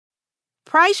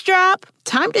Price drop?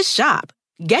 Time to shop.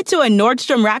 Get to a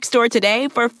Nordstrom Rack store today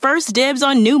for first dibs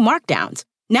on new markdowns.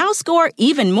 Now score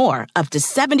even more, up to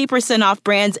 70% off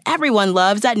brands everyone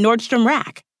loves at Nordstrom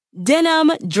Rack.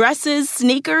 Denim, dresses,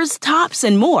 sneakers, tops,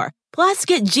 and more. Plus,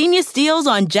 get genius deals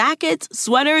on jackets,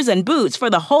 sweaters, and boots for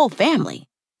the whole family.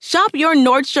 Shop your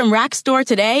Nordstrom Rack store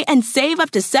today and save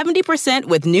up to 70%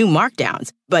 with new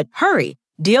markdowns. But hurry,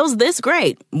 deals this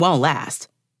great won't last.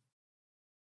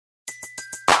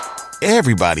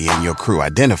 Everybody in your crew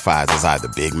identifies as either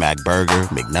Big Mac Burger,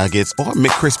 McNuggets, or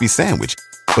McCrispy Sandwich.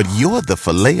 But you're the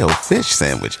Filet-O-Fish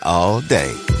Sandwich all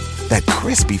day. That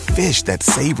crispy fish, that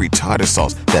savory tartar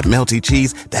sauce, that melty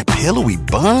cheese, that pillowy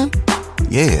bun.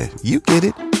 Yeah, you get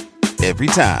it. Every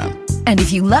time. And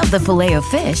if you love the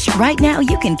Filet-O-Fish, right now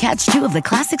you can catch two of the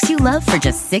classics you love for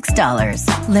just $6.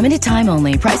 Limited time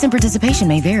only. Price and participation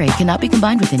may vary. Cannot be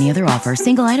combined with any other offer.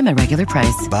 Single item at regular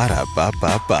price.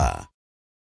 Ba-da-ba-ba-ba.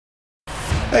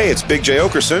 Hey, it's Big J.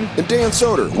 Okerson. And Dan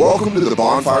Soder. Welcome to the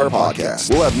Bonfire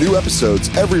Podcast. We'll have new episodes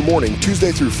every morning,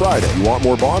 Tuesday through Friday. If you want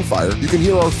more Bonfire, you can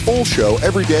hear our full show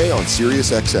every day on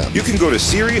SiriusXM. You can go to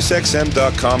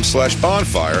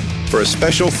SiriusXM.com/bonfire for a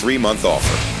special 3-month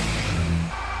offer.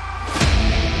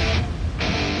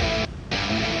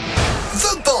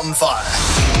 The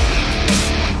Bonfire.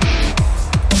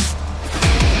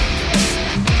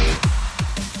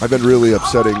 I've been really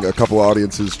upsetting a couple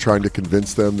audiences trying to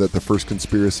convince them that the first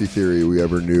conspiracy theory we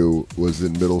ever knew was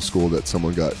in middle school that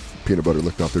someone got peanut butter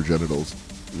licked off their genitals.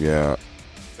 Yeah.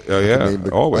 Oh, yeah,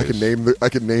 always. I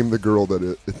can name the girl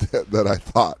that I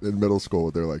thought in middle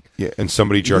school. They're like... Yeah, and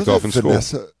somebody jerked off in school?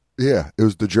 Yeah, it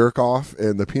was the jerk off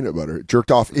and the peanut butter. It jerked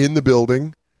off in the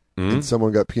building, and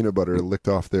someone got peanut butter licked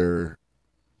off their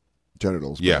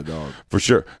genitals by a dog. For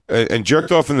sure. And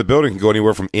jerked off in the building can go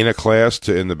anywhere from in a class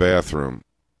to in the bathroom.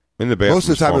 In the bathroom. Most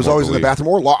of the time it was always in the bathroom,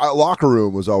 or locker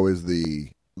room was always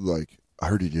I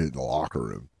heard you did it in the locker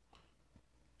room.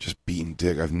 Just beating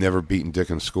dick. I've never beaten dick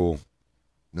in school.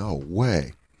 No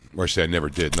way. Or I say I never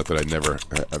did. Not that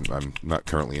I'm not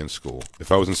currently in school.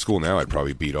 If I was in school now, I'd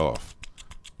probably beat off.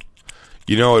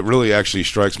 You know, it really actually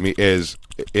strikes me as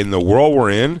in the world we're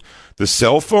in, the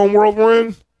cell phone world we're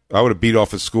in, I would have beat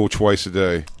off at school twice a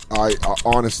day. I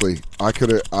honestly, I could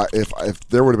have, if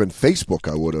there would have been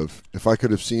Facebook, I would have. If I could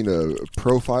have seen a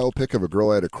profile pic of a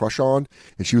girl I had a crush on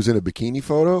and she was in a bikini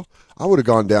photo, I would have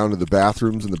gone down to the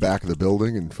bathrooms in the back of the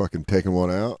building and fucking taken one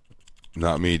out.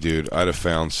 Not me, dude. I'd have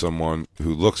found someone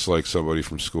who looks like somebody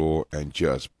from school and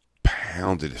just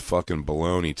pounded fucking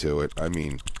baloney to it. I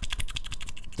mean,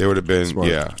 there would have been,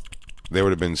 there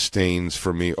would have been stains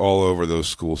for me all over those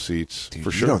school seats. Dude,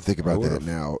 for sure. You don't think about that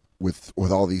now.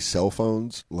 With all these cell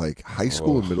phones, like high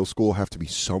school and middle school have to be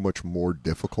so much more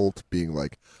difficult. Being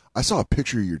like, I saw a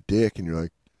picture of your dick, and you're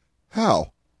like,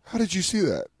 how? How did you see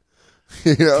that?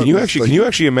 You know, can you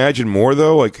actually imagine more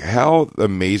though? Like how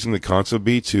amazing the concept would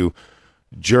be to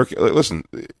jerk. Listen,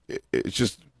 it's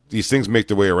just these things make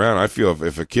their way around. I feel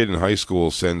if a kid in high school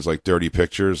sends like dirty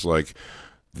pictures, like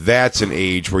that's an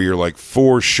age where you're like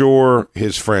for sure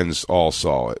his friends all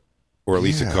saw it. Or at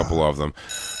least a couple of them.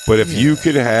 But if you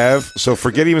could have, so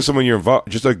forget even someone you're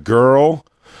involved, just a girl,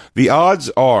 the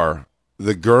odds are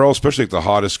the girl, especially like the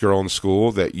hottest girl in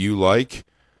school that you like,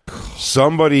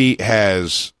 somebody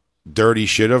has dirty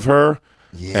shit of her.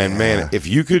 Yeah. And man, if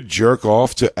you could jerk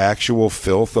off to actual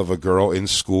filth of a girl in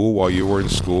school while you were in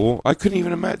school, I couldn't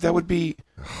even imagine. That would be,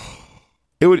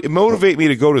 it would motivate me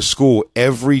to go to school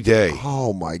every day.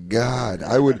 Oh my God.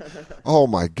 I would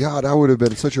have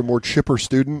been such a more chipper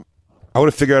student. I would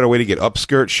have figured out a way to get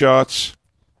upskirt shots.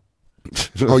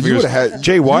 Oh, you would have had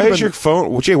Jay. Why is your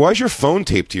phone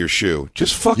taped to your shoe?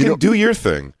 Just fucking do your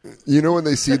thing. You know when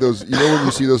they see those? You know when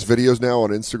you see those videos now on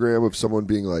Instagram of someone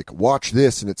being like, "Watch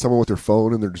this," and it's someone with their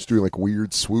phone and they're just doing like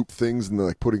weird swoop things and they're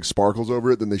like putting sparkles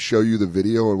over it. Then they show you the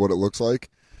video and what it looks like.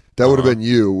 That would have been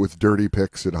you with dirty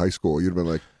pics in high school. You'd have been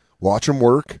like, "Watch them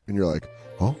work," and you're like,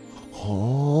 "Oh,"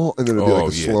 and then it'd be like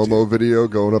a slow-mo video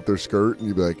going up their skirt, and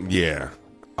you'd be like, "Yeah."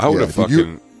 I would have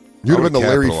fucking... You'd have been the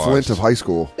Larry Flint of high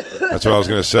school. That's what I was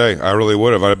going to say. I really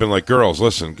would have. I'd have been like, girls,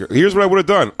 listen, here's what I would have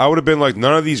done. I would have been like,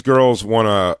 none of these girls want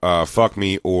to fuck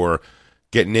me or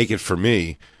get naked for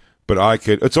me, but I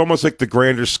could... It's almost like the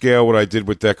grander scale what I did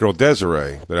with that girl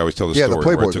Desiree that I always tell the story the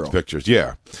Playboy where I took girl. the pictures.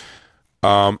 Yeah.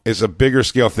 It's a bigger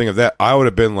scale thing of that. I would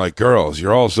have been like, girls,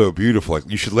 you're all so beautiful. Like,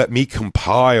 you should let me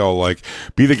compile, like,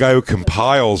 be the guy who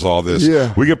compiles all this.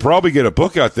 Yeah. We could probably get a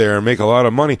book out there and make a lot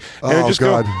of money. And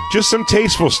just some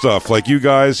tasteful stuff. Like you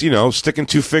guys, sticking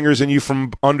 2 fingers in you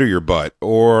from under your butt.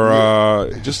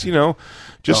 Or just,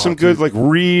 Just some good, like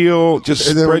real, just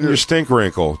And then when spreading your stink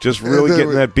wrinkle. Just really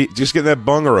getting that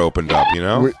bunger opened up, you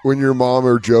know? When your mom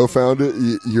or Joe found it,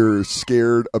 your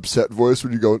scared, upset voice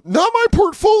would you go, "Not my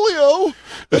portfolio!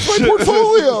 That's my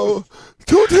portfolio!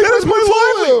 Don't take That is my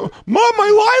portfolio! Mom,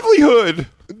 my livelihood!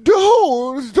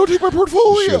 Don't take my She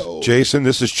portfolio!" goes, Jason,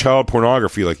 this is child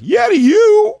pornography. Like, yeah, to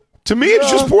you. To me, it's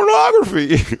just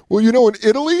pornography. Well, you know, in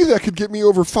Italy, that could get me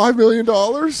over $5 million.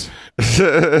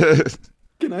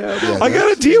 Can I have Yeah, I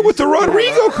got to deal with the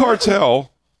Rodrigo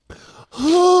cartel.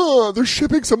 They're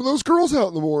shipping some of those girls out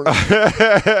in the morning.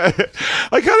 I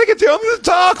gotta get down to the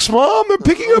docks, Mom. They're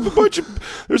picking up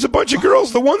there's a bunch of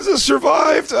girls. The ones that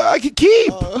survived, I can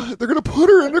keep. They're going to put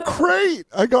her in a crate.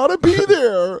 I got to be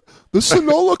there. The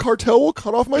Sonola cartel will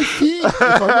cut off my feet if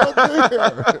I'm not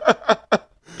there.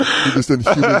 You're just in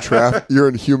you're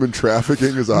in human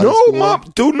trafficking as a high No, schooler?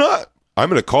 Mom, do not. I'm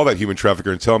going to call that human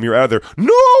trafficker and tell him you're out of there.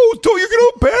 No, don't. You're going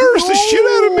to embarrass the shit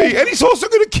out of me. And he's also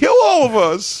going to kill all of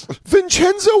us.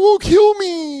 Vincenzo will kill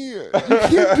me. You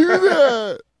can't do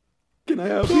that. Can I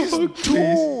have a hug,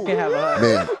 please? Can I have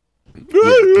a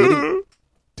hug? Man.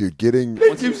 Getting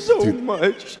Thank you so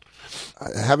much.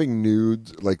 having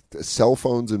nudes, like cell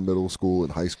phones in middle school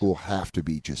and high school have to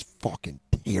be just fucking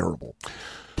terrible.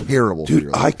 Terrible. for Dude,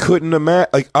 your I life. couldn't imagine.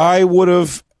 Like, I would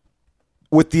have,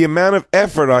 with the amount of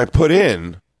effort I put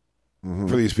in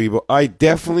for these people, I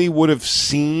definitely would have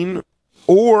seen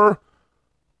or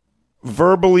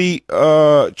verbally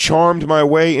charmed my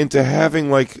way into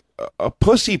having, like, a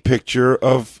pussy picture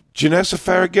of Janessa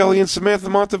Faragelli and Samantha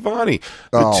Montavani,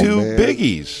 the two man.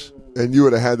 biggies. And you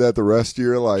would have had that the rest of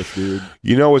your life, dude.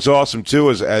 You know what's awesome too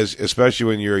is as especially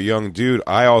when you're a young dude,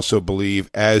 I also believe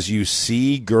as you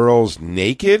see girls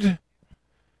naked,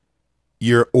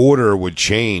 your order would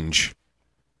change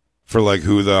for like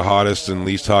who the hottest and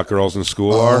least hot girls in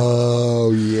school are.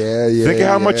 Oh yeah. Think of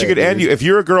how much yeah, you could end dude. you. If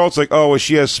you're a girl, it's like, oh, well,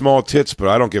 she has small tits, but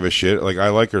I don't give a shit. Like, I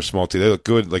like her small tits. They look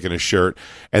good, like in a shirt.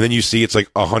 And then you see it's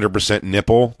like 100%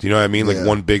 nipple. Do you know what I mean? Like Yeah.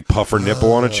 one big puffer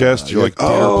nipple on a chest. You're yeah, like,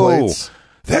 dinner oh, plates.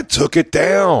 that took it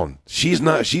down. She's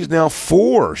now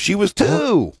 4. She was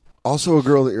 2. Also, a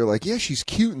girl that you're like, yeah, she's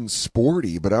cute and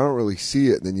sporty, but I don't really see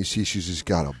it. And then you see she's just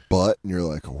got a butt, and you're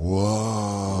like,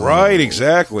 whoa. Right,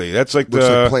 exactly. That's like Looks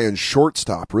the like playing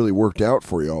shortstop really worked out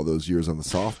for you all those years on the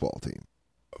softball team.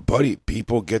 buddy.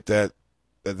 People get that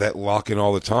lock in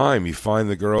all the time. You find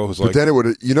the girl who's But like, then it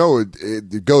would,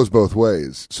 it goes both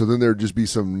ways. So then there'd just be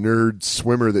some nerd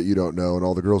swimmer that you don't know, and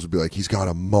all the girls would be like, he's got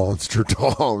a monster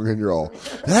dong, and you're all,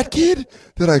 that kid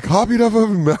that I copied off of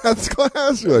in math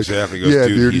class? You're like, exactly. Goes, yeah,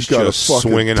 dude, he's he's got just a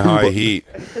fucking swinging high heat.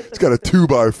 He's got a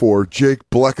 2x4. Jake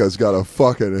Blecka's got a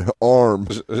fucking arm.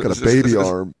 He's got a baby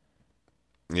arm.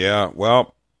 Yeah,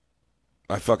 well,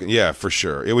 yeah, for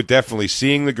sure. It would definitely,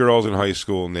 seeing the girls in high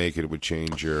school naked would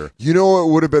change your. You know what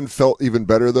would have been felt even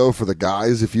better though for the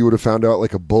guys if you would have found out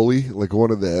like a bully, like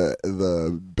one of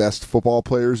the best football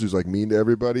players who's like mean to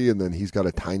everybody, and then he's got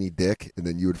a tiny dick, and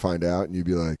then you would find out, and you'd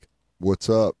be like, "What's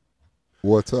up?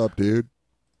 What's up, dude?"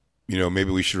 You know,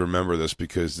 maybe we should remember this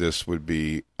because this would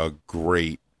be a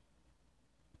great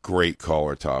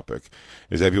caller topic.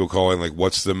 Is that people calling like,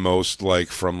 what's the most like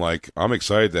from like, I'm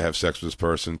excited to have sex with this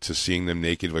person to seeing them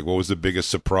naked? Like, what was the biggest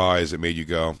surprise that made you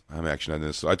go, I'm actually not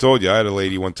this? I told you, I had a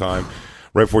lady one time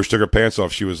right before she took her pants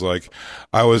off. She was like,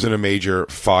 I was in a major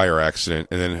fire accident,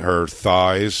 and then her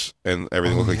thighs and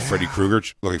everything looked like Freddy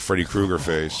Krueger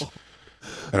face.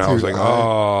 And I was like,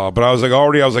 but I was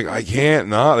like, I can't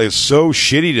not. It's so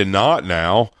shitty to not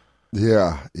now.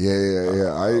 Yeah.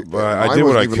 But I did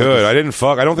what I could. I didn't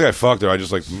fuck. I don't think I fucked her. I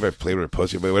just like maybe I played with her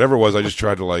pussy, but whatever it was, I just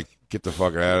tried to like get the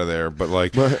fucker out of there. But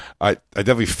like, I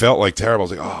definitely felt like terrible. I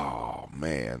was like, oh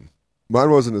man. Mine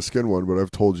wasn't a skin one, but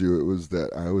I've told you it was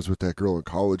that I was with that girl in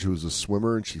college who was a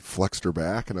swimmer, and she flexed her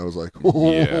back, and I was like,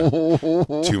 Yeah.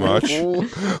 Too much?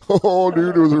 Oh,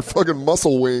 dude, it was her fucking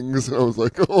muscle wings, and I was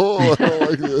like, oh, I don't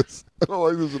like this. I don't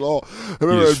like this at all. And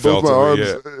then I just had both felt my it, arms,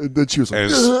 yeah. and then she was like,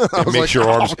 And I it was makes like, your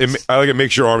arms. "Oh." I like it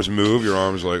makes your arms move. Your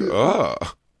arms like,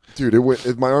 Dude,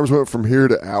 my arms went from here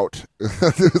to out.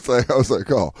 It's like, I was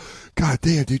like, oh, god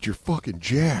damn, dude, you're fucking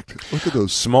jacked. Look at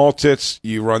those. Small tits.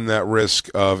 You run that risk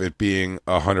of it being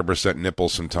 100% nipple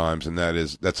sometimes, and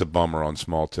that's a bummer on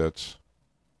small tits.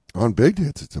 On big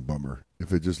tits, it's a bummer.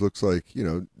 If it just looks like,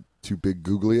 two big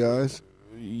googly eyes.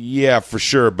 Yeah, for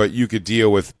sure. But you could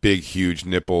deal with big, huge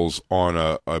nipples on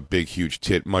a big, huge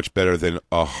tit much better than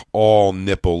a all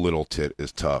nipple little tit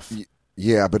is tough.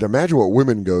 Yeah, but imagine what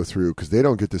women go through because they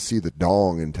don't get to see the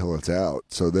dong until it's out.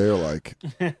 So they're like,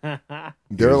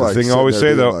 The thing I always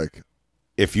say though, like,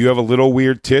 if you have a little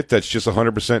weird tit that's just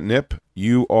 100% nip,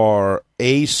 you are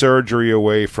a surgery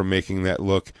away from making that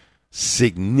look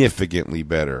significantly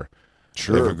better.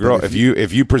 Sure. If a girl,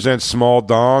 if you present small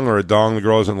dong or a dong the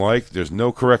girl doesn't like, there's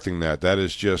no correcting that. That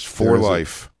is just for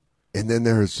life. And then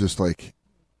there's just like,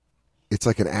 it's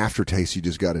like an aftertaste you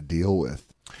just got to deal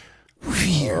with.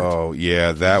 Weird. Oh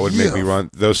yeah, that would make me run.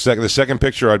 The second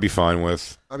picture I'd be fine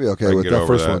with. I'd be okay with that.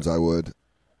 First that. ones I would.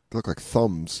 They look like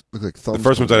thumbs. The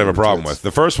first ones I'd have a problem with.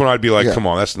 The first one I'd be like, come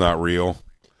on, that's not real.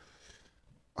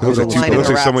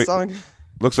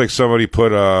 Looks like somebody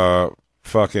put a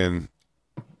fucking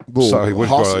little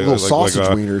sausage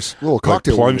wieners, little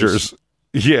cocktail plungers. Wieners.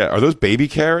 Yeah, are those baby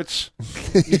carrots?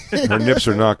 Her nips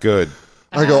are not good.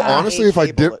 I go, honestly, if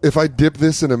I dip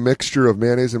this in a mixture of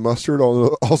mayonnaise and mustard,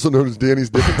 also known as Danny's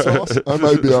dipping sauce, I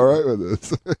might be all right with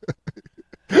this.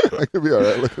 I could be all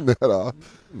right looking that off.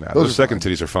 Nah, those second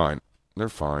titties are fine. They're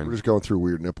fine. We're just going through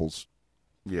weird nipples.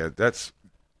 Yeah, that's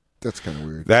kind of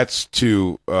weird. That's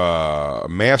too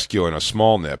masculine, a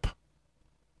small nip.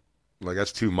 Like,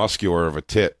 that's too muscular of a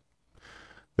tit.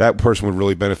 That person would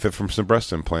really benefit from some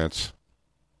breast implants.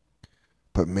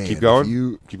 But man, keep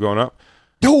going. Keep going up.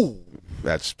 No,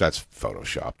 that's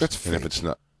photoshopped. That's fake.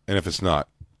 And if it's not,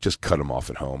 just cut them off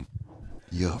at home.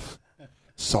 Yuff.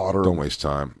 Solder. Don't waste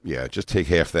time. Yeah, just take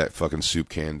half that fucking soup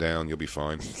can down. You'll be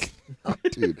fine.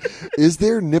 Dude, is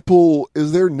there nipple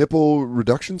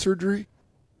reduction surgery?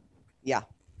 Yeah,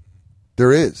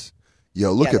 there is.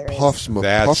 Yo, look at Puff's.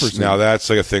 Now that's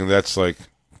like a thing. That's like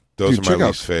those are my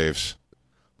least faves.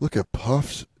 Look at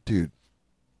Puff's, dude.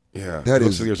 Yeah, that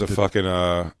looks like there's a fucking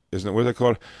isn't it? What's that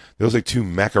called? There was like two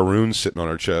macaroons sitting on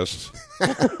her chest.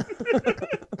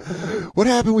 What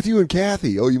happened with you and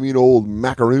Kathy? Oh, you mean old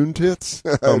macaroon tits?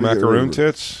 Oh, macaroon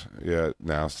tits? Yeah.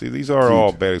 Now, see, these are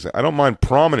all bad examples. I don't mind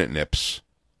prominent nips.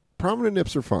 Prominent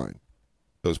nips are fine.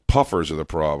 Those puffers are the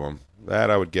problem.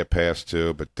 That I would get past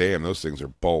too, but damn, those things are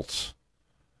bolts.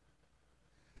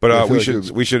 But we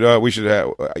should have.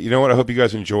 You know what? I hope you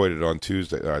guys enjoyed it on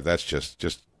Tuesday. All right, that's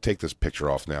just take this picture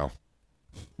off now.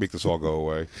 Make this all go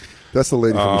away. That's the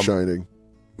lady from The Shining.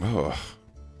 Oh,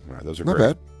 right, those are not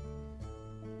great. bad.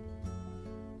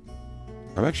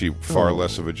 I'm actually far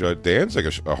less of a judge. Dan's like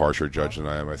a harsher judge than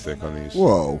I am, I think, on these.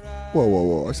 Whoa.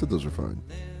 I said those are fine.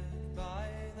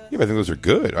 Yeah, but I think those are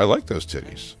good. I like those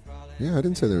titties. Yeah, I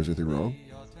didn't say there was anything wrong.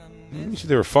 You said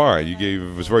they were fine.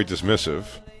 It was very dismissive.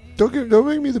 Don't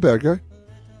make me the bad guy.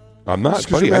 I'm not,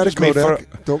 buddy. I just made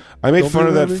fun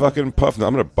of that fucking puff. Now,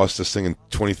 I'm going to bust this thing in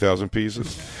 20,000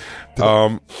 pieces.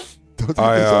 Don't take this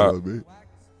out of me.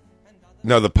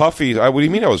 No, the puffies. What do you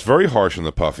mean? I was very harsh on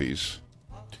the puffies.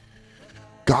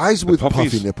 Guys with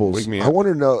puffy nipples, I want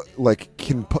to know, like,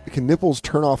 can nipples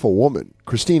turn off a woman?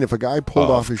 Christine, if a guy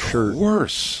pulled off his shirt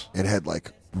and had,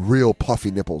 like, real puffy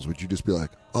nipples, would you just be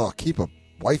like, oh, keep a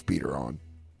wife beater on?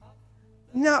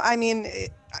 No, I mean,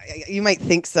 you might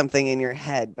think something in your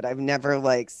head, but I've never,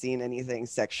 like, seen anything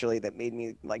sexually that made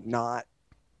me, like, not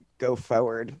go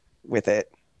forward with it.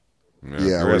 Yeah,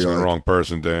 you're asking the wrong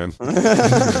person, Dan.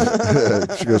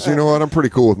 She goes, you know what? I'm pretty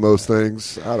cool with most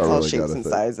things. I don't really got shapes and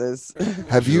sizes.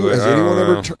 Has anyone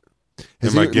ever?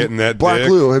 Am I getting that Black dick?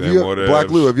 Lou? Have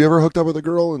you ever hooked up with a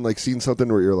girl and like seen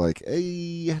something where you're like,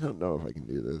 hey, I don't know if I can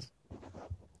do this?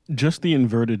 Just the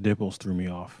inverted nipples threw me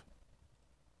off.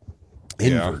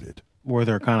 Inverted, where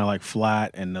they're kind of like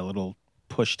flat and a little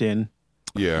pushed in.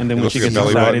 Yeah, and then when she gets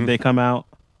excited, they come out.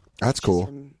 That's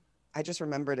cool. I just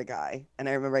remembered a guy, and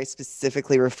I remember I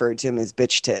specifically referred to him as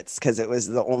bitch tits because it was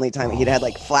the only time he'd had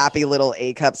like flappy little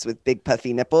A cups with big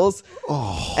puffy nipples.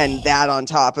 And that on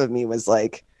top of me was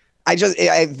like,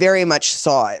 I very much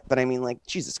saw it, but I mean, like,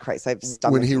 Jesus Christ, I have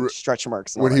stomach stretch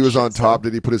marks. When he was on top,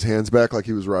 did he put his hands back like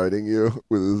he was riding you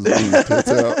with his tits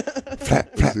out?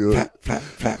 Flap, flap, flap,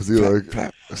 flap,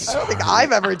 flap. I don't think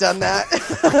I've ever done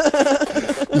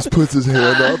that. Just puts his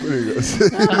hand up and he goes, he's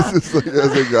just like,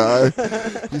 as a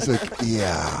guy, he's like,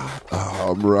 yeah,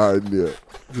 I'm riding you.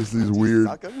 Just these weird.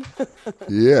 Suck him?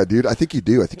 Yeah, dude, I think you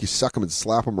do. I think you suck him and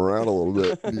slap him around a little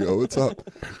bit. You go, what's up?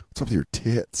 What's up with your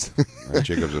tits?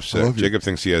 Jacob's upset. Jacob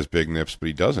thinks he has big nips, but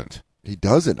he doesn't. He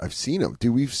doesn't. I've seen him,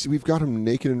 dude. We've got him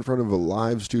naked in front of a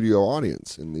live studio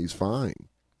audience, and he's fine.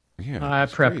 Yeah, I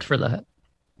prepped for that.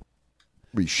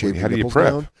 How do you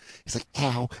prep? Down? He's like,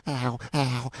 ow, ow,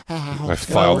 ow, ow. I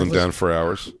filed them down for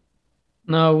hours.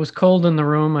 No, it was cold in the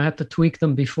room. I had to tweak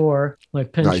them before,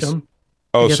 like pinch them.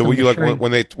 Oh, so you like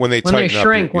when they tighten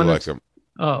shrink, up, you like them?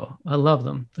 Oh, I love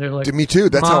them. They're like me too.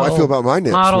 That's how I feel about my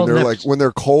nips. When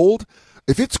they're cold.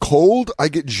 If it's cold, I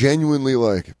get genuinely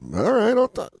like, all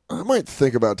right, I might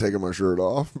think about taking my shirt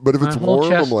off. But if it's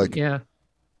warm, I'm like,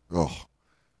 oh.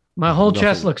 My whole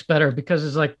chest looks better because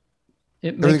it's like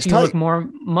it makes you look more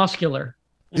muscular.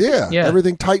 Yeah, Yeah.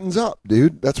 everything tightens up,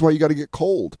 dude. That's why you got to get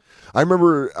cold. I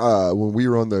remember when we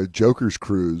were on the Joker's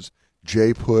cruise,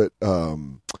 Jay put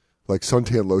like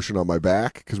suntan lotion on my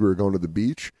back because we were going to the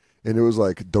beach, and it was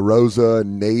like DeRosa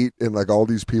and Nate and like all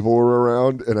these people were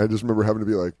around, and I just remember having to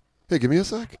be like, "Hey, give me a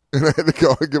sec," and I had to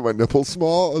go and get my nipples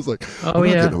small. I was like, Oh, I'm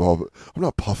yeah. I'm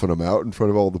not puffing them out in front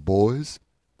of all the boys.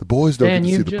 The boys don't Dan, get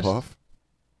to see you've the just- puff.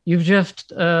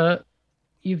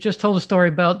 You've just told a story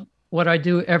about what I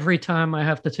do every time I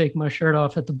have to take my shirt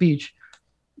off at the beach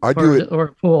I do it,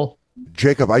 or pool.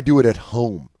 Jacob. I do it at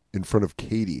home in front of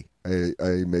Katie.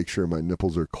 I make sure my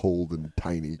nipples are cold and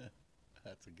tiny.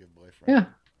 Yeah.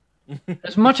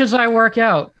 As much as I work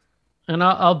out, and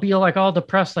I'll be like all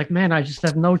depressed, like, man, I just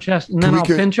have no chest, and then I'll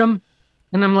pinch them,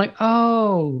 and I'm like,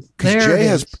 oh, there Because it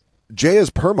is. Jay has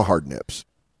perma-hard nips,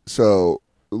 so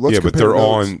let's but compare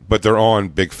they're notes. they're on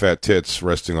big fat tits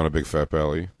resting on a big fat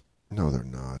belly. No, they're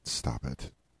not. Stop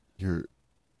it. You're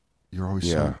always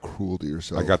Yeah. so cruel to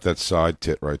yourself. I got that side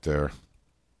tit right there.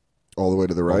 all the way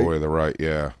to the All right. the way to the right,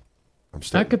 yeah. I'm I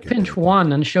starting could to get pinch there.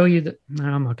 one and show you that. No,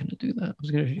 I'm not going to do that. I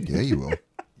was going to. Yeah, you will.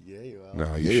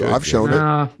 No, you Yeah, should. I've shown it.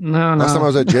 No. Last time I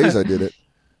was at Jay's, I did it.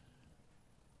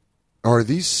 Are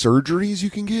these surgeries you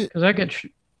can get? Because I get.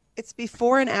 It's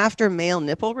before and after male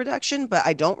nipple reduction, but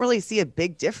I don't really see a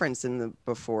big difference in the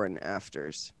before and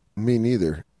afters. Me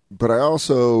neither. But I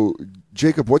also,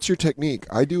 Jacob, what's your technique?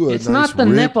 I do a It's nice not the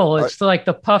rib- nipple. It's like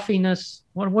the puffiness.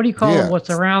 What do you call Yeah. it? What's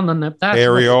around the nip? That's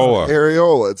Areola.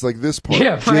 areola. It's like this part.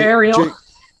 Yeah, my areola.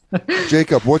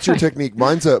 Jacob, what's your technique?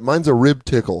 Mine's a rib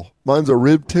tickle. Mine's a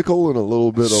rib tickle and a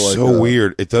little bit of like so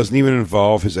weird. It doesn't even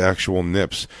involve his actual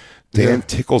nips. Dan Yeah.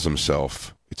 tickles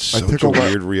himself. It's I such a tickle my-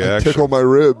 weird I reaction. tickle my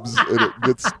ribs and it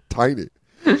gets tiny.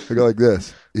 I go like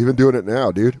this. Even doing it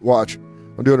now, dude. Watch.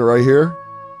 I'm doing it right here.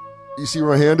 You see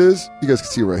where my hand is? You guys can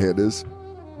see where my hand is.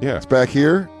 Yeah. It's back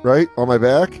here, right? On my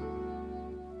back.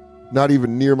 Not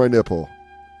even near my nipple.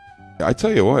 I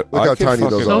tell you what. Look I how can tiny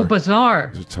those fucking- So are.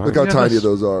 bizarre. They're tiny. Look how Yeah, tiny but-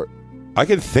 those are. I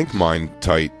can think mine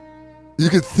tight. You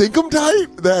can think them tight?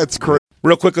 That's crazy.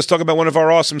 Real quick, let's talk about one of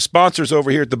our awesome sponsors over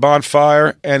here at the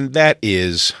Bonfire, and that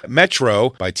is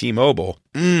Metro by T-Mobile.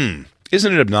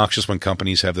 Isn't it obnoxious when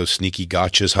companies have those sneaky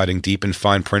gotchas hiding deep in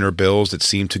fine printer bills that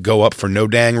seem to go up for no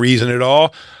dang reason at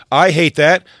all? I hate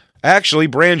that. Actually,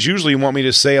 brands usually want me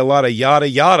to say a lot of yada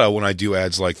yada when I do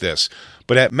ads like this.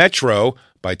 But at Metro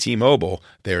by T-Mobile,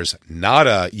 there's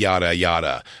nada yada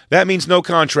yada. That means no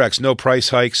contracts, no price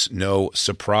hikes, no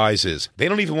surprises. They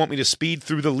don't even want me to speed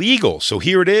through the legal, so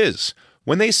here it is.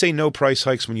 When they say no price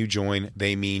hikes when you join,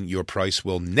 they mean your price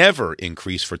will never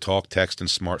increase for talk, text, and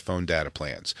smartphone data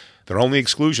plans. Their only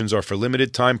exclusions are for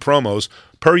limited time promos,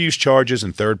 per-use charges,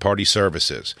 and third-party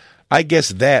services. I guess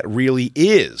that really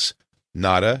is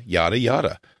nada yada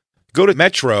yada. Go to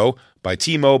Metro by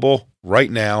T-Mobile right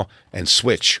now and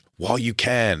switch while you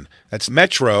can. That's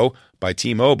Metro by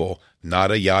T-Mobile,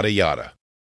 nada yada yada.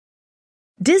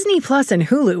 Disney Plus and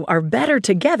Hulu are better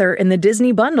together in the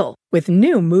Disney Bundle with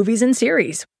new movies and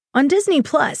series. On Disney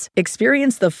Plus,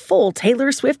 experience the full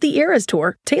Taylor Swift The Eras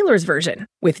Tour, Taylor's version,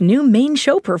 with new main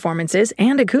show performances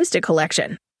and acoustic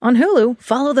collection. On Hulu,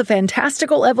 follow the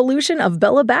fantastical evolution of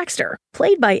Bella Baxter,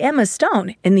 played by Emma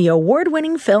Stone in the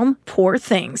award-winning film Poor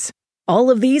Things. All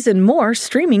of these and more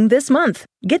streaming this month.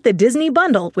 Get the Disney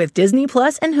Bundle with Disney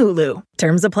Plus and Hulu.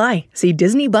 Terms apply. See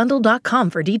DisneyBundle.com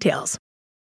for details.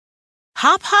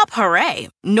 Hop, hop, hooray!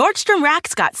 Nordstrom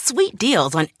Rack's got sweet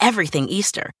deals on everything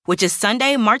Easter, which is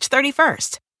Sunday, March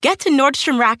 31st. Get to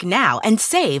Nordstrom Rack now and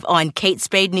save on Kate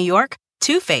Spade New York,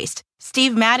 Too Faced,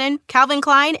 Steve Madden, Calvin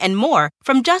Klein, and more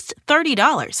from just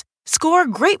 $30. Score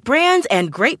great brands and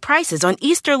great prices on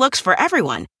Easter looks for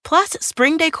everyone, plus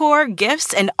spring decor,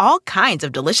 gifts, and all kinds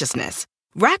of deliciousness.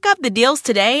 Rack up the deals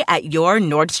today at your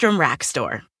Nordstrom Rack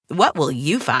store. What will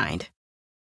you find?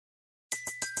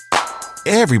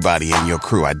 Everybody in your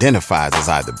crew identifies as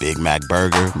either Big Mac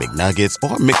Burger, McNuggets,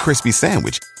 or McCrispy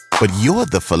Sandwich. But you're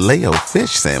the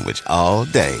Filet-O-Fish Sandwich all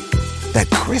day. That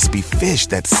crispy fish,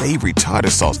 that savory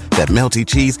tartar sauce, that melty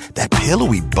cheese, that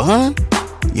pillowy bun.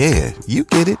 Yeah, you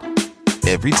get it.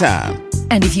 Every time.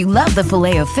 And if you love the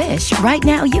Filet-O-Fish, right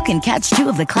now you can catch two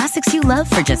of the classics you love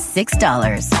for just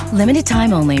 $6. Limited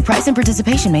time only. Price and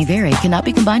participation may vary. Cannot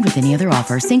be combined with any other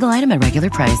offer. Single item at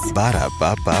regular price.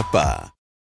 Ba-da-ba-ba-ba.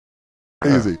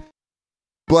 Easy.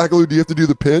 Black Lou, do you have to do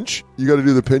the pinch? You got to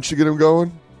do the pinch to get him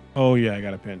going? Oh yeah, I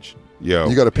got a pinch. Yo,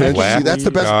 You got a pinch? black See, that's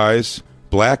the best.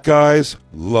 Black guys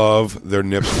love their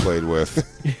nips played with.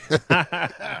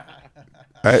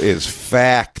 That is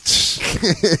facts.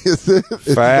 Is it?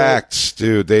 It's Facts,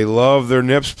 dude. They love their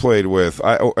nips played with.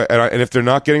 And if they're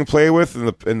not getting played with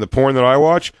in the porn that I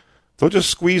watch, they'll just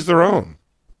squeeze their own.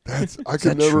 I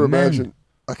could never imagine.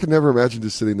 I could never imagine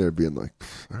just sitting there being like,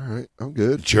 all right, I'm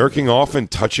good. Jerking off and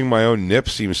touching my own nip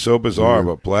seems so bizarre,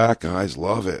 but black guys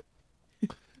love it.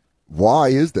 Why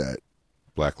is that?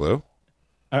 Black Lou?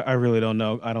 I really don't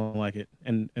know. I don't like it.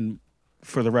 And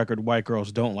for the record, white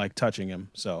girls don't like touching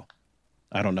him, so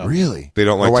I don't know. Really? They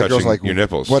don't like white touching girls like, your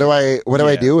nipples. What do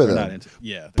I do with them?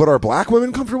 Yeah. But are black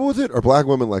women comfortable with it? Are black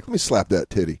women like, let me slap that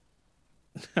titty?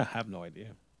 I have no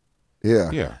idea.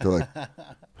 Yeah. Yeah. They're like,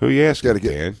 who you asking,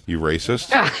 Dan? You racist?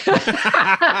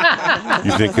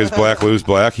 You think because Black Lou's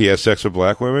black, he has sex with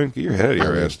black women? Get your head out of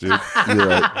your ass, dude. You're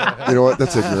right. You know what?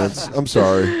 That's ignorance. I'm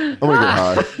sorry. I'm going to get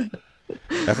high.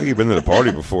 I think you've been to the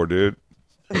party before, dude.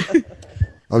 I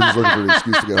was just looking for an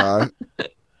excuse to get high.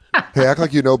 Hey, act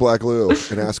like you know Black Lou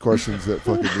and ask questions that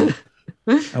fucking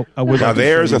Now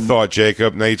there's a thought,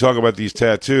 Jacob. Now you talk about these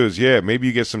tattoos. Yeah, maybe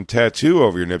you get some tattoo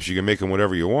over your nips. You can make them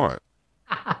whatever you want.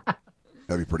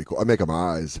 That'd be pretty cool. I'd make them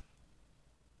eyes.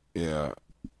 Yeah,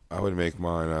 I would make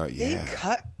mine.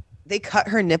 They cut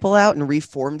her nipple out and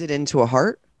reformed it into a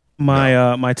heart.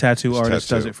 My tattoo artist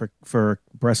does it for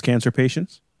breast cancer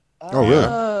patients. Oh, really?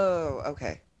 Oh,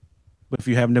 okay. But if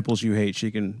you have nipples you hate,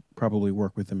 she can probably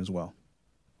work with them as well.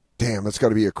 Damn, that's got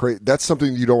to be that's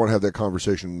something you don't want to have that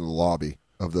conversation in the lobby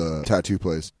of the tattoo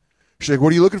place. She's like,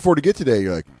 what are you looking for to get today?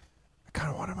 You're like, I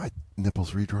kind of wanted my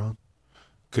nipples redrawn.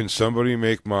 Can somebody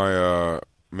make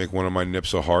make one of my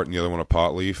nips a heart and the other one a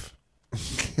pot leaf?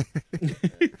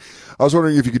 I was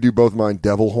wondering if you could do both mine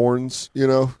devil horns, so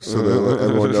that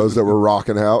everyone knows that we're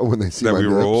rocking out when they see that my we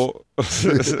nips. roll.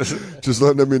 Just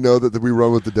letting them know that we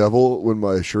run with the devil when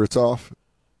my shirt's off.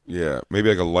 Yeah, maybe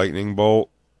like a lightning bolt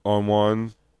on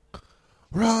one.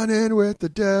 Running with the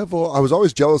devil. I was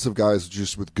always jealous of guys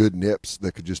just with good nips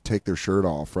that could just take their shirt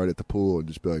off right at the pool and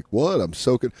just be like, what? I'm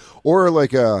soaking. Or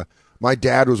like my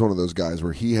dad was one of those guys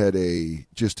where he had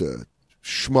just a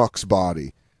schmuck's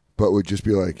body, but would just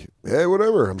be like, hey,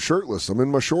 whatever, I'm shirtless. I'm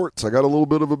in my shorts. I got a little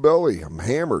bit of a belly. I'm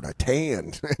hammered. I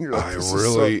tanned. And you're like,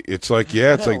 it's like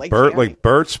Bert, like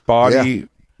Bert's body, yeah.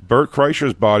 Bert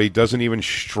Kreischer's body doesn't even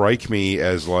strike me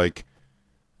as like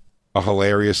a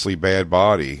hilariously bad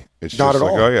body. It's not just at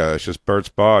like, all. oh yeah, it's just Bert's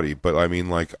body. But I mean,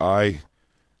 like no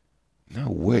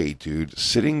way, dude.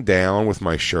 Sitting down with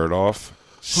my shirt off,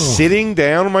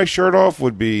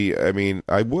 would be,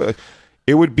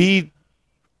 it would be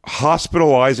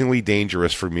hospitalizingly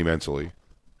dangerous for me mentally.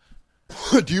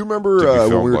 Do you remember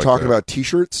when we were talking about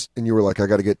T-shirts and you were like, I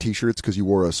got to get T-shirts because you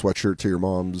wore a sweatshirt to your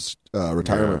mom's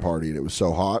retirement party and it was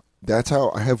so hot? That's how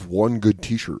I have one good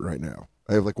T-shirt right now.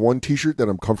 I have like one T-shirt that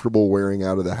I'm comfortable wearing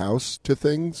out of the house to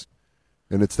things,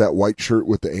 and it's that white shirt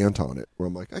with the ant on it where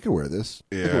I'm like, I can wear this.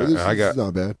 Yeah, this is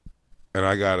not bad. And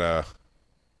I got a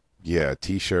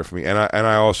T-shirt for me, and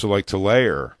I also like to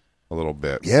layer a little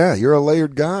bit. Yeah, you're a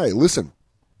layered guy. Listen,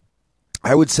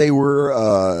 I would say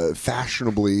we're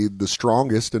fashionably the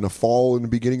strongest in a fall and the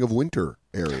beginning of winter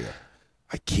area.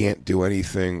 I can't do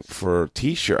anything for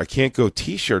T-shirt. I can't go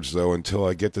T-shirts though until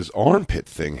I get this armpit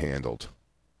thing handled.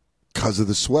 Because of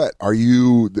the sweat. Are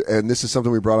you, and this is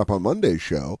something we brought up on Monday's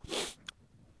show,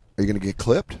 are you going to get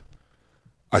clipped?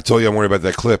 I told you I'm worried about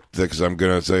that clip because I'm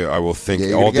going to say I will think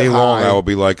all day long. I will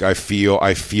be like, I feel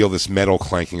this metal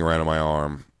clanking around in my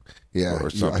arm. Yeah, or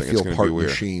something. I feel it's going to part be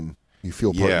weird. machine. You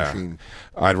feel part machine.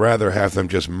 I'd rather have them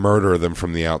just murder them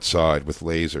from the outside with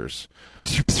lasers.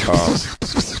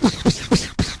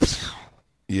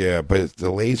 Yeah, but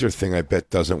the laser thing I bet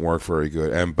doesn't work very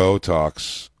good. And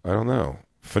Botox, I don't know.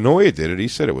 Fenoya did it. He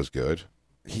said it was good.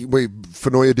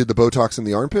 Fenoya did the Botox in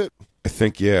the armpit? I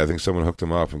think someone hooked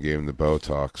him up and gave him the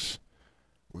Botox.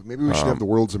 Well, maybe we should have the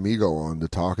world's amigo on to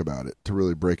talk about it, to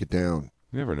really break it down.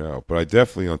 You never know. But I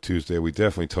definitely, on Tuesday, we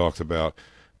definitely talked about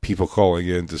people calling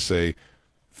in to say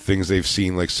things they've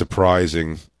seen, like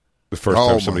surprising the first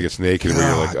time somebody gets naked, where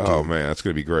you're like, oh, man, that's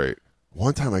going to be great.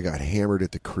 One time I got hammered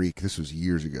at the creek. This was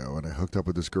years ago, and I hooked up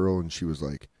with this girl, and she was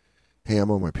like, hey,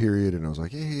 I'm on my period, and I was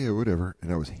like, yeah, whatever,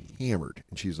 and I was hammered,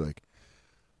 and she's like,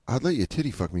 I'd let you titty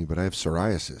fuck me, but I have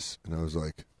psoriasis, and I was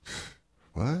like,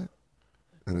 what?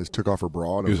 And I just took off her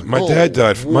bra, and I was like, my dad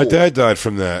died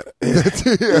from that.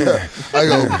 Yeah. I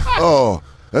go, oh,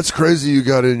 that's crazy you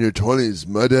got it in your 20s.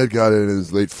 My dad got it in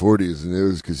his late 40s, and it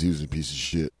was because he was a piece of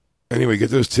shit. Anyway, get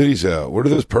those titties out. What are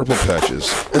those purple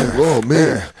patches? Oh,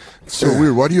 man, it's so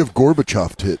weird. Why do you have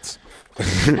Gorbachev tits?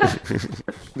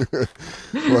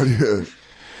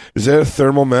 Is that a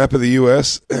thermal map of the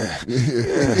U.S.?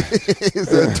 Is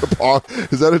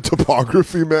that a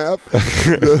topography map?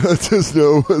 Just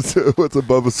know what's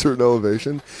above a certain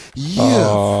elevation. Yeah.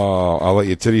 Oh, I'll let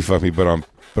you titty fuck me, but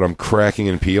I'm cracking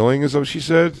and peeling. Is that what she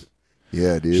said?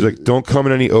 Yeah, dude. She's like, don't come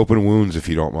in any open wounds if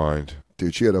you don't mind.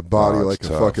 Dude, she had a body like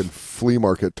tough. a fucking flea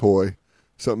market toy.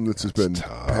 Something that's just been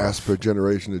tough. passed from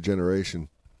generation to generation.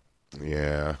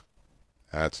 Yeah,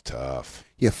 that's tough.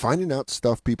 Yeah, finding out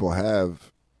stuff people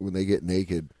have when they get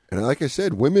naked. And like I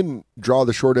said, women draw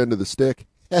the short end of the stick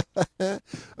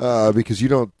because you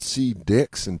don't see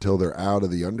dicks until they're out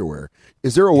of the underwear.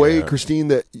 Is there a way, Christine,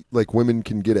 that like women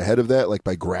can get ahead of that, like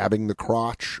by grabbing the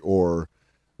crotch or,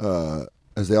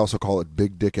 as they also call it,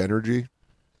 big dick energy?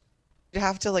 You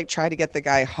have to like try to get the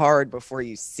guy hard before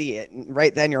you see it, and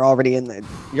right then you're already in it.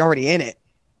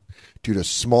 Dude, a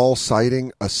soft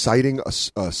sighting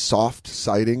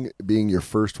being your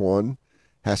first one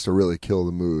has to really kill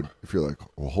the mood. If you're like,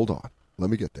 well, hold on, let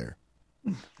me get there.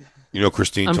 You know,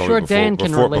 Christine I'm told sure me before, Dan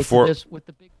can relate to this with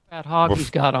the big fat hog he's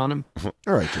got on him.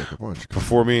 All right, Jacob, why don't you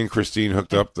before me and Christine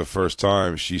hooked up the first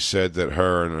time, she said that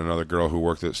her and another girl who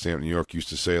worked at Stamp New York used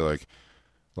to say like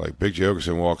Big J.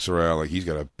 Okerson walks around like he's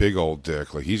got a big old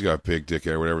dick, like he's got big dick,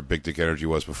 or whatever big dick energy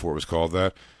was before it was called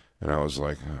that. And I was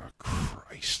like, oh,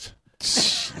 Christ.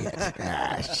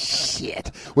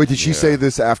 Shit. Wait, did she say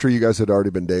this after you guys had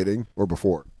already been dating or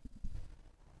before?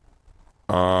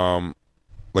 Like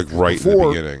right in the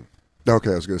beginning.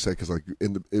 Okay, I was going to say because like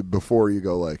before you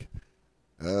go like,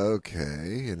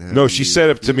 okay. And no, she said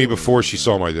it to me before she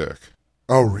saw my dick.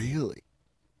 Oh, really?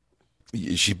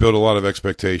 She built a lot of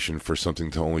expectation for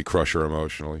something to only crush her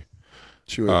emotionally.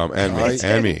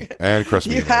 And me, and crush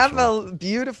me. You have a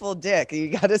beautiful dick. You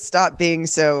got to stop being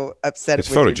so upset. It's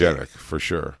photogenic for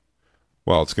sure.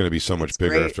 Well, it's going to be so much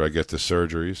bigger after I get the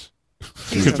surgeries.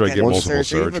 After I get multiple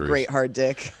surgeries. You have a great hard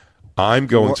dick. I'm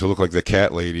going to look like the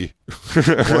cat lady.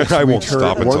 I won't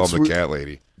stop until I'm the cat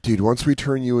lady. Dude, once we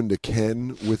turn you into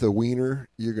Ken with a wiener,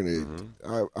 you're going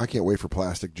to... I can't wait for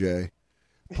Plastic J.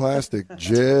 Plastic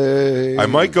J. I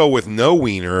might go with no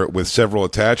wiener with several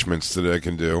attachments that I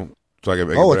can do. So I can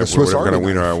make like a Swiss whatever kind of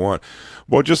wiener I want.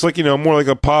 Well, just like, more like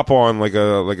a pop-on, like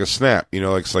a snap.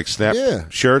 Like snap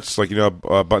shirts, like,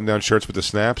 button-down shirts with the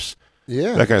snaps.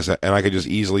 Yeah. That kind of stuff. And I could just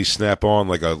easily snap on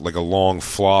like a long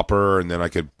flopper, and then I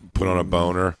could put on a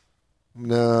boner.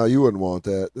 No, you wouldn't want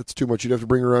that. That's too much. You'd have to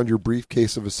bring around your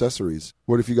briefcase of accessories.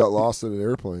 What if you got lost in an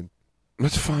airplane?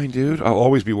 That's fine, dude. I'll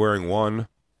always be wearing one.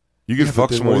 You can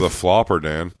fuck someone with a flopper,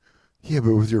 Dan. Yeah,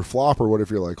 but with your flopper, what if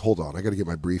you're like, hold on, I got to get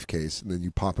my briefcase, and then you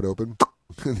pop it open,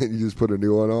 and then you just put a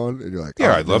new one on, and you're like,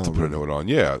 yeah, I'd love to put a new one on.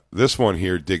 Yeah, this one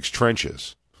here digs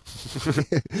trenches.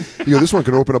 This one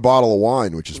can open a bottle of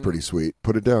wine, which is pretty sweet.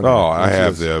 Put it down. Oh, I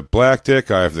have the black dick.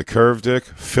 I have the curved dick.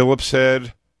 Phillips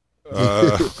head.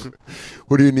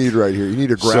 What do you need right here? You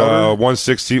need a grounder?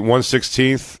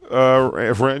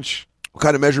 1/16th wrench. What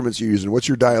kind of measurements are you using? What's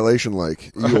your dilation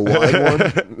like? Are you a wide one?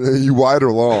 Are you wide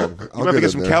or long? You want to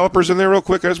get some calipers in there real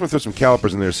quick? I just want to throw some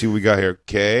calipers in there. See what we got here.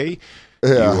 Okay.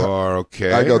 Yeah. You are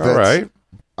okay. I go, all right.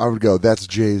 I would go, that's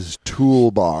Jay's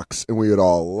toolbox. And we would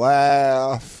all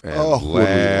laugh. And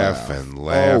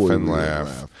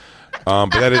laugh. But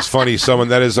that is funny.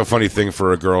 That is a funny thing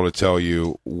for a girl to tell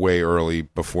you way early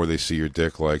before they see your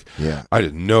dick. Like, I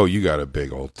didn't know you got a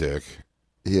big old dick.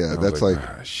 Yeah, that's like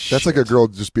a girl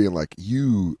just being like,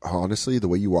 you, honestly, the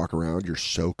way you walk around, you're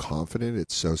so confident,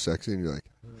 it's so sexy, and you're like,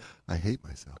 I hate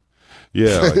myself.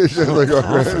 Yeah.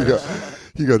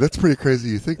 You go, that's pretty crazy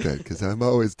you think that, because I'm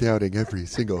always doubting every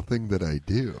single thing that I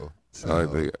do.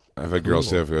 So, I've had girls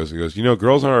say, he goes,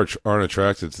 girls aren't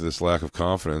attracted to this lack of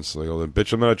confidence. Like, then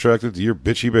bitch, I'm not attracted to your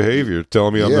bitchy behavior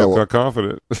telling me I'm not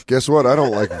confident. Guess what? I don't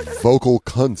like vocal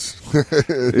cunts.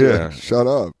 Yeah. Shut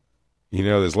up.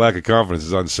 This lack of confidence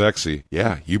is unsexy.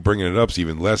 Yeah, you bringing it up's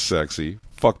even less sexy.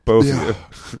 Fuck both of you.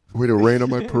 Way to rain on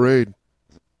my parade.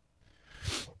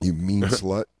 You mean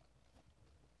slut.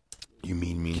 You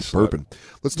mean slut. Burping.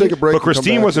 Let's take a break. But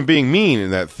Christine wasn't being mean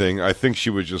in that thing. I think she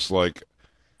was just like...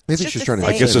 I think she's trying to...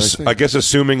 I guess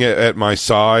assuming at my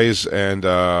size and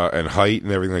height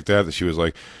and everything like that she was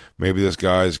like, maybe this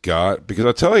guy's got... Because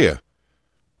I'll tell you,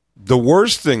 the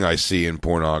worst thing I see in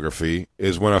pornography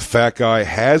is when a fat guy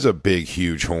has a big,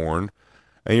 huge horn,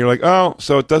 and you're like, oh,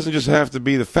 so it doesn't just have to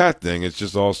be the fat thing. It's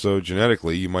just also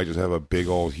genetically, you might just have a big,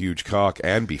 old, huge cock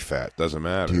and be fat. Doesn't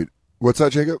matter. Dude, what's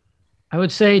that, Jacob? I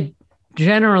would say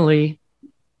generally,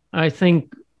 I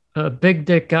think big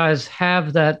dick guys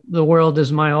have that the world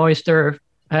is my oyster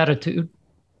attitude.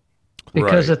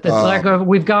 Because right. it's like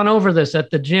we've gone over this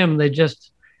at the gym. It's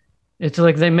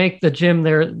like they make the gym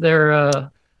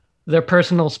their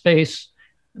personal space.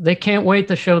 They can't wait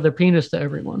to show their penis to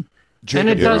everyone. Jacob,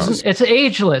 and it doesn't, it's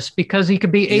ageless because he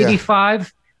could be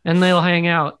 85 and they'll hang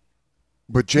out.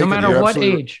 But Jacob, no matter what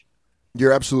age.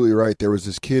 You're absolutely right. There was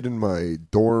this kid in my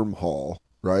dorm hall,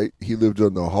 right? He lived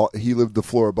on the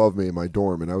floor above me in my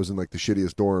dorm, and I was in like the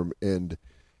shittiest dorm, and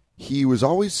he was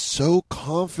always so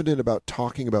confident about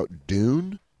talking about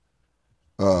Dune.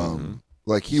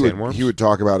 Like he would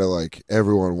talk about it like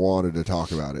everyone wanted to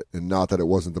talk about it, and not that it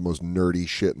wasn't the most nerdy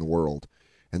shit in the world.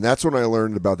 And that's when I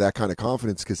learned about that kind of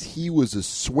confidence, because he was a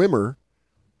swimmer,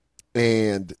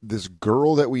 and this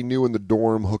girl that we knew in the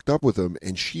dorm hooked up with him,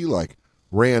 and she like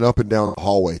ran up and down the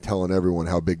hallway telling everyone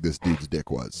how big this dude's dick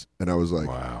was. And I was like,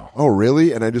 wow. Oh,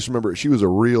 really? And I just remember she was a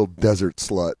real desert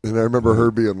slut. And I remember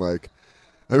her being like,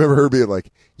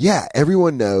 yeah,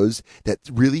 everyone knows that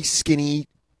really skinny,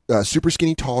 super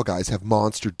skinny tall guys have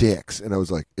monster dicks. And I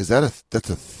was like, that's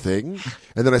a thing?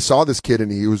 And then I saw this kid,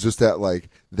 and he was just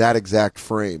that exact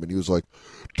frame. And he was like,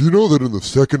 do you know that in the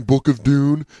second book of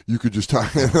Dune, you could just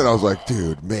talk? And I was like,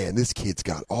 dude, man, this kid's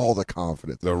got all the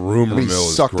confidence. The rumor mill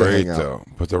is great, though.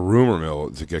 But the rumor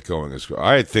mill to get going is great.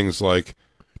 I had things like,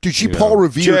 dude, she Paul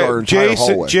revered our entire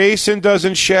hallway. Jason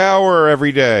doesn't shower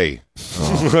every day.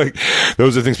 Oh. Like,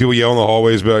 those are things people yell in the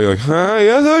hallways about. You're like,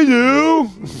 yes, I do.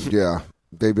 Yeah.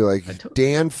 They'd be like,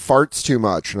 Dan farts too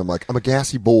much. And I'm like, I'm a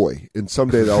gassy boy. And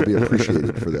someday I'll be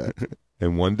appreciated for that.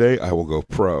 And one day I will go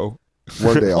pro.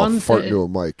 One day I'll fart into a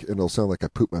mic, and it'll sound like I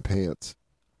pooped my pants.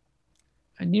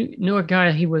 I knew a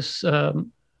guy, he was,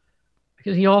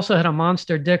 because he also had a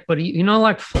monster dick, but he,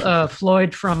 like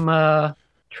Floyd from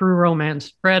True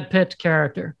Romance, Brad Pitt's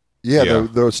character. Yeah.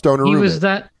 The stoner roommate. He was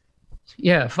that,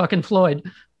 fucking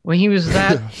Floyd. When he was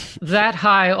that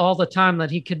high all the time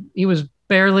that he was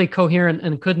barely coherent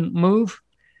and couldn't move,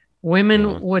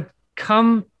 women would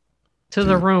come to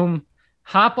the room,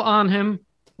 hop on him,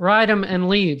 ride him, and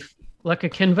leave like a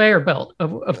conveyor belt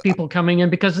of people coming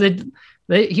in, because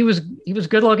he was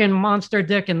good looking, monster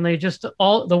dick, and they just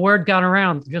the word got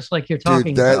around, just like you're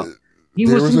talking about. He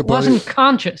wasn't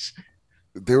conscious.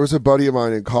 There was a buddy of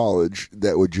mine in college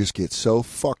that would just get so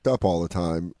fucked up all the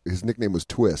time. His nickname was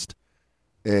Twist.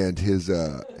 And his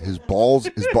balls,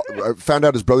 I found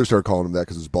out his brother started calling him that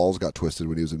because his balls got twisted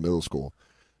when he was in middle school.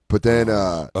 But then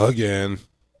again,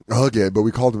 but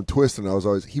we called him Twist, and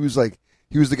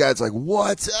he was the guy that's like,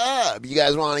 what's up? You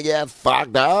guys want to get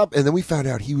fucked up? And then we found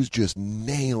out he was just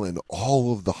nailing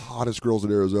all of the hottest girls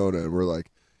in Arizona, and we're like,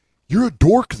 you're a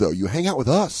dork though. You hang out with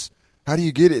us. How do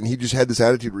you get it? And he just had this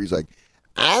attitude where he's like,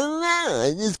 I don't know.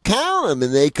 I just call them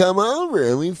and they come over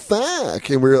and we fuck.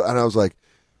 And I was like,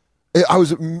 I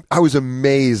was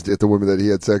amazed at the women that he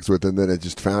had sex with, and then I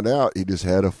just found out he just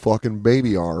had a fucking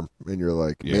baby arm. And you're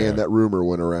like, man, that rumor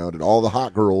went around, and all the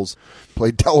hot girls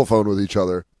played telephone with each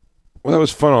other. Well, that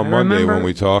was fun on Monday when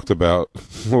we talked about,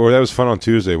 or that was fun on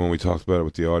Tuesday when we talked about it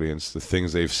with the audience, the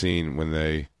things they've seen when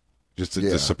they, just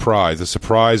the surprise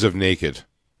of naked.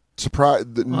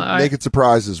 Naked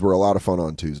surprises were a lot of fun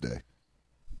on Tuesday.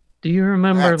 Do you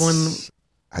remember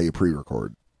how you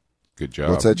pre-record? Good job.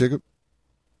 What's that, Jacob?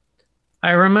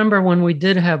 I remember when we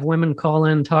did have women call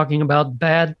in talking about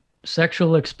bad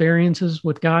sexual experiences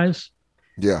with guys.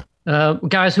 Yeah.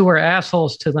 Guys who were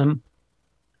assholes to them.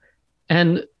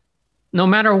 And no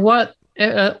matter what,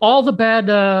 all the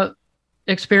bad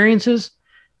experiences,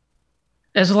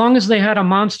 as long as they had a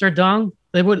monster dong,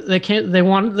 they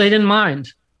didn't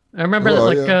mind. I remember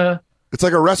it's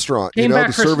like a restaurant,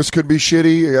 the service could be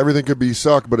shitty, everything could be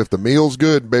suck, but if the meal's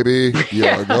good, baby,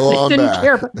 go on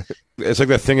back. It's like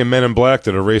that thing in Men in Black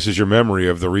that erases your memory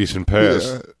of the recent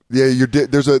past. Yeah,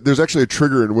 there's actually a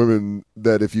trigger in women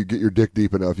that if you get your dick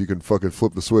deep enough, you can fucking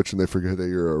flip the switch and they forget that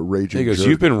you're a raging He goes, jerk.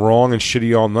 You've been wrong and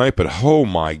shitty all night, but oh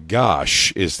my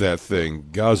gosh, is that thing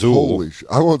Gazoo. Holy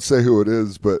I won't say who it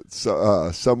is, but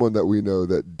someone that we know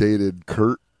that dated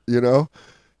Kurt,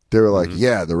 they were like,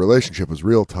 yeah, the relationship was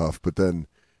real tough, but then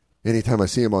anytime I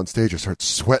see him on stage, I start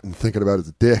sweating thinking about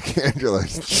his dick. And you're like,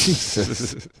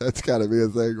 Jesus, that's got to be a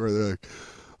thing where they're like,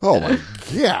 oh my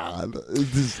God.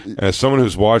 As someone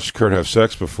who's watched Kurt have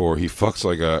sex before, he fucks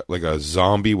like a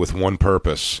zombie with one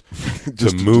purpose,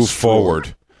 to move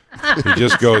forward. He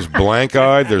just goes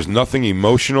blank-eyed. There's nothing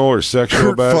emotional or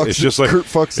sexual about it. It's just like Kurt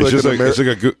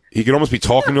fucks he can almost be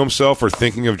talking to himself or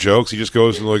thinking of jokes. He just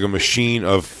goes into like a machine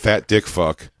of fat dick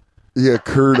fuck. Yeah,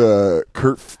 Kurt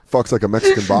fucks like a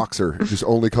Mexican boxer. It just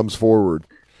only comes forward.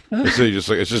 It's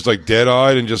just like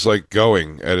dead-eyed and just like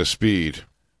going at a speed.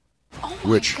 Oh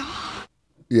my God.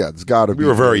 Yeah, it's got to be. We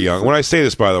were very young. When I say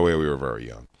this, by the way, we were very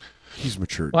young. He's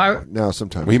matured now.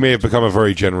 Sometimes he may have become a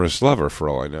very generous lover, for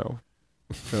all I know.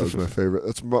 That was my favorite.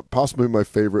 That's possibly my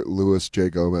favorite Louis J.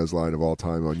 Gomez line of all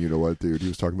time on You Know What, Dude. He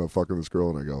was talking about fucking this girl,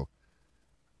 and I go,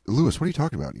 Louis, what are you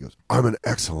talking about? And he goes, I'm an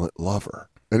excellent lover.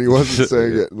 And he wasn't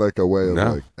saying it in like a way of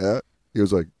like, He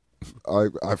was like,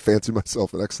 I fancy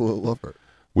myself an excellent lover.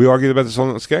 We argued about this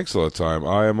on Skanks all the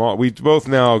time. We both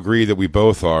now agree that we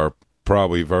both are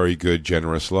probably very good,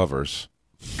 generous lovers.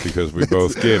 because we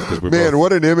both give. Because Man,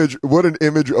 what an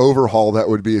image overhaul that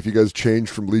would be if you guys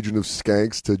changed from Legion of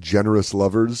Skanks to Generous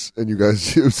Lovers, and you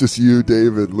guys, it was just you,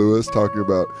 Dave, and Lewis talking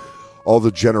about all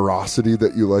the generosity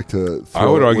that you like to throw. I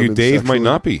would at argue women Dave sexually. might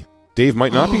not be. Dave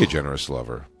might not be a generous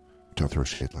lover. Don't throw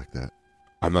shade like that.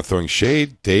 I'm not throwing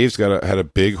shade. Dave's had a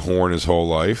big horn his whole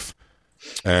life,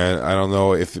 and I don't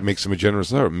know if it makes him a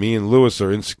generous lover. Me and Lewis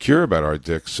are insecure about our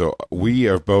dicks, so we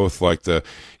are both like the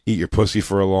eat your pussy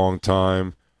for a long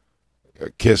time,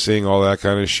 kissing, all that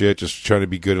kind of shit, just trying to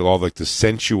be good at all like the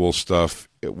sensual stuff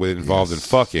involved in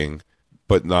fucking,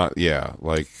 but not,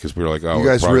 because we were like, oh, you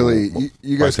guys probably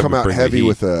you guys come out bring the heavy heat.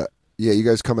 with you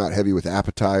guys come out heavy with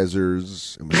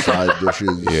appetizers and with side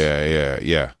dishes.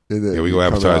 Yeah. And then Yeah, we you go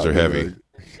come appetizer out heavy.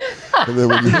 And then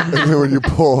when you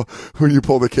pull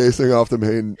the casing off the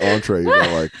main entree, you're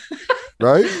like,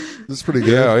 right? This is pretty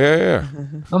good. Yeah.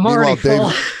 I'm already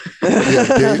full.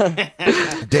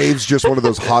 Dave's just one of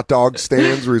those hot dog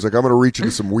stands where he's like, I'm going to reach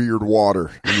into some weird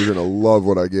water, and you're going to love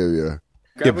what I give you.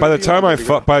 Yeah, by the time I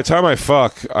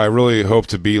fuck, I really hope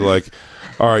to be like,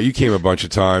 all right, you came a bunch of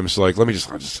times. Like, let me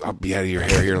I'll be out of your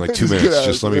hair here in like 2 minutes.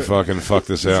 Just let me fucking fuck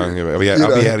this out. I'll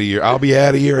be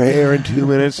out of your hair in 2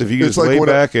 minutes. If you can just lay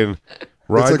back and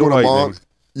ride the lightning.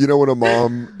 When a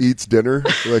mom eats dinner,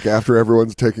 like after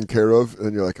everyone's taken care of,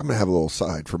 and you're like, I'm gonna have a little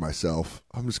side for myself.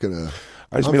 I just made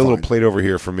a little plate over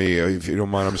here for me. If you don't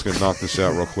mind, I'm just gonna knock this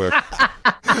out real quick.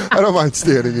 I don't mind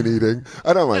standing and eating.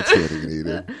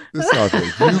 It's not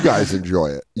good. You guys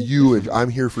enjoy it. I'm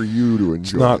here for you to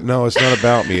enjoy it. No, it's not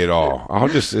about me at all.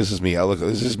 This is me.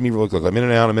 This is me real quick. I'm in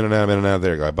and out.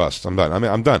 There you go. I bust. I'm done.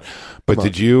 I'm done. But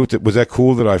was that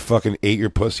cool that I fucking ate your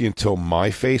pussy until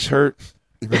my face hurt?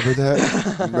 Remember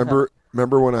that?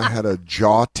 Remember when I had a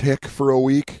jaw tick for a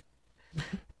week?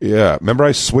 Yeah. Remember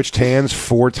I switched hands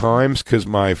 4 times because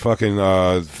my fucking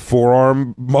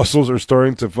forearm muscles are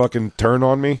starting to fucking turn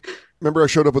on me? Remember I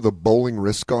showed up with a bowling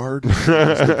wrist guard? I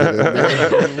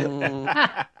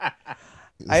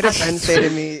had a friend say to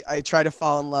me, I try to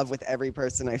fall in love with every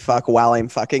person I fuck while I'm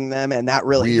fucking them, and that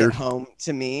really hit home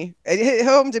to me. It hit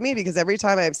home to me because every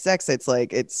time I have sex,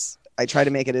 I try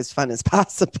to make it as fun as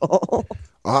possible.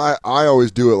 I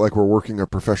always do it like we're working a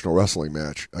professional wrestling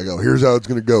match. I go, here's how it's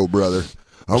going to go, brother.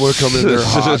 I'm going to come in there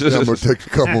hot, and I'm going to take a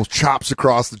couple chops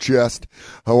across the chest.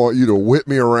 I want you to whip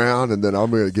me around, and then I'm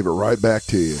going to give it right back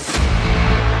to you.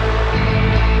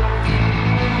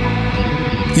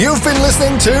 You've been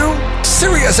listening to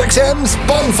SiriusXM's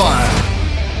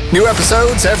Bonfire. New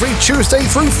episodes every Tuesday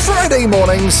through Friday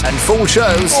mornings, and full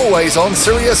shows always on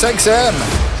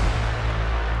SiriusXM.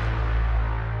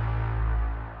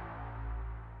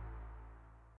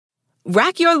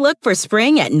 Rack your look for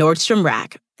spring at Nordstrom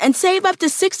Rack and save up to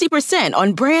 60%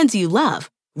 on brands you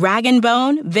love. Rag &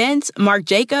 Bone, Vince, Marc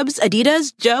Jacobs,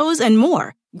 Adidas, Joe's, and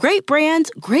more. Great brands,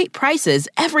 great prices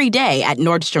every day at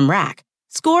Nordstrom Rack.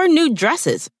 Score new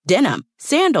dresses, denim,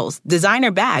 sandals,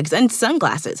 designer bags, and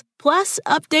sunglasses, plus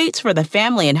updates for the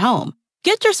family and home.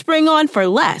 Get your spring on for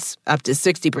less, up to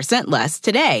 60% less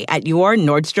today at your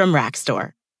Nordstrom Rack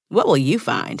store. What will you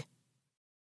find?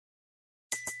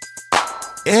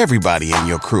 Everybody in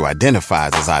your crew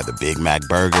identifies as either Big Mac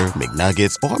Burger,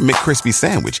 McNuggets, or McCrispy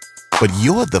Sandwich. But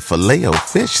you're the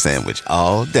Filet-O-Fish Sandwich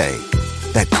all day.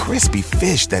 That crispy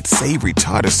fish, that savory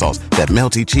tartar sauce, that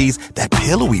melty cheese, that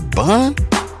pillowy bun.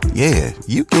 Yeah,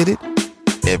 you get it.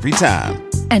 Every time.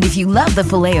 And if you love the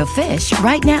Filet-O-Fish,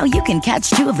 right now you can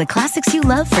catch 2 of the classics you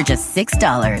love for just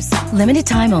 $6. Limited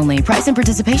time only. Price and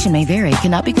participation may vary.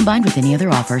 Cannot be combined with any other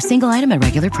offer. Single item at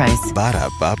regular price.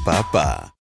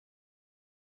 Ba-da-ba-ba-ba.